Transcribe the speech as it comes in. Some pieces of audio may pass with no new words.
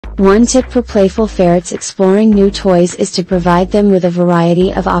One tip for playful ferrets exploring new toys is to provide them with a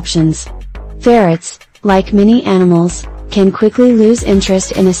variety of options. Ferrets, like many animals, can quickly lose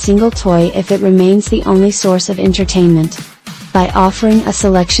interest in a single toy if it remains the only source of entertainment. By offering a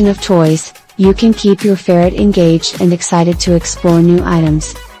selection of toys, you can keep your ferret engaged and excited to explore new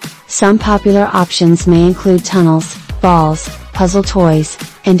items. Some popular options may include tunnels, balls, puzzle toys,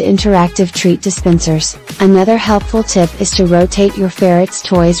 and interactive treat dispensers. Another helpful tip is to rotate your ferret's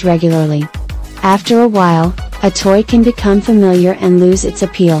toys regularly. After a while, a toy can become familiar and lose its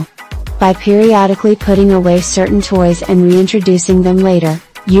appeal. By periodically putting away certain toys and reintroducing them later,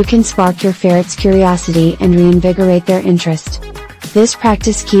 you can spark your ferret's curiosity and reinvigorate their interest. This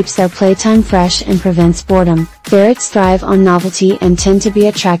practice keeps their playtime fresh and prevents boredom. Ferrets thrive on novelty and tend to be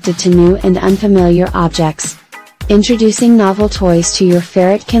attracted to new and unfamiliar objects. Introducing novel toys to your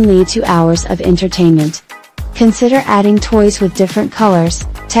ferret can lead to hours of entertainment. Consider adding toys with different colors,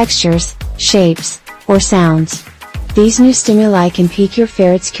 textures, shapes, or sounds. These new stimuli can pique your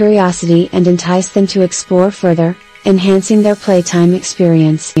ferret's curiosity and entice them to explore further, enhancing their playtime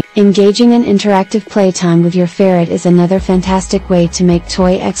experience. Engaging in interactive playtime with your ferret is another fantastic way to make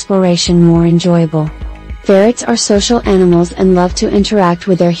toy exploration more enjoyable. Ferrets are social animals and love to interact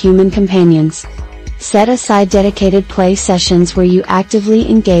with their human companions. Set aside dedicated play sessions where you actively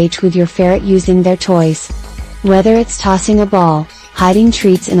engage with your ferret using their toys. Whether it's tossing a ball, hiding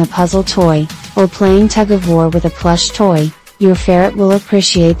treats in a puzzle toy, or playing tug-of-war with a plush toy, your ferret will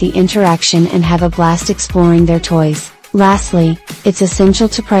appreciate the interaction and have a blast exploring their toys. Lastly, it's essential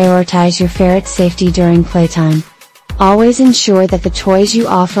to prioritize your ferret's safety during playtime. Always ensure that the toys you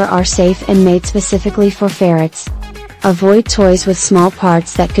offer are safe and made specifically for ferrets. Avoid toys with small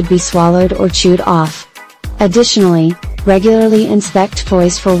parts that could be swallowed or chewed off. Additionally, regularly inspect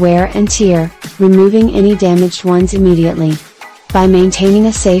toys for wear and tear, removing any damaged ones immediately. By maintaining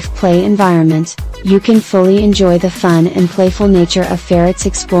a safe play environment, you can fully enjoy the fun and playful nature of ferrets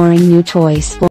exploring new toys.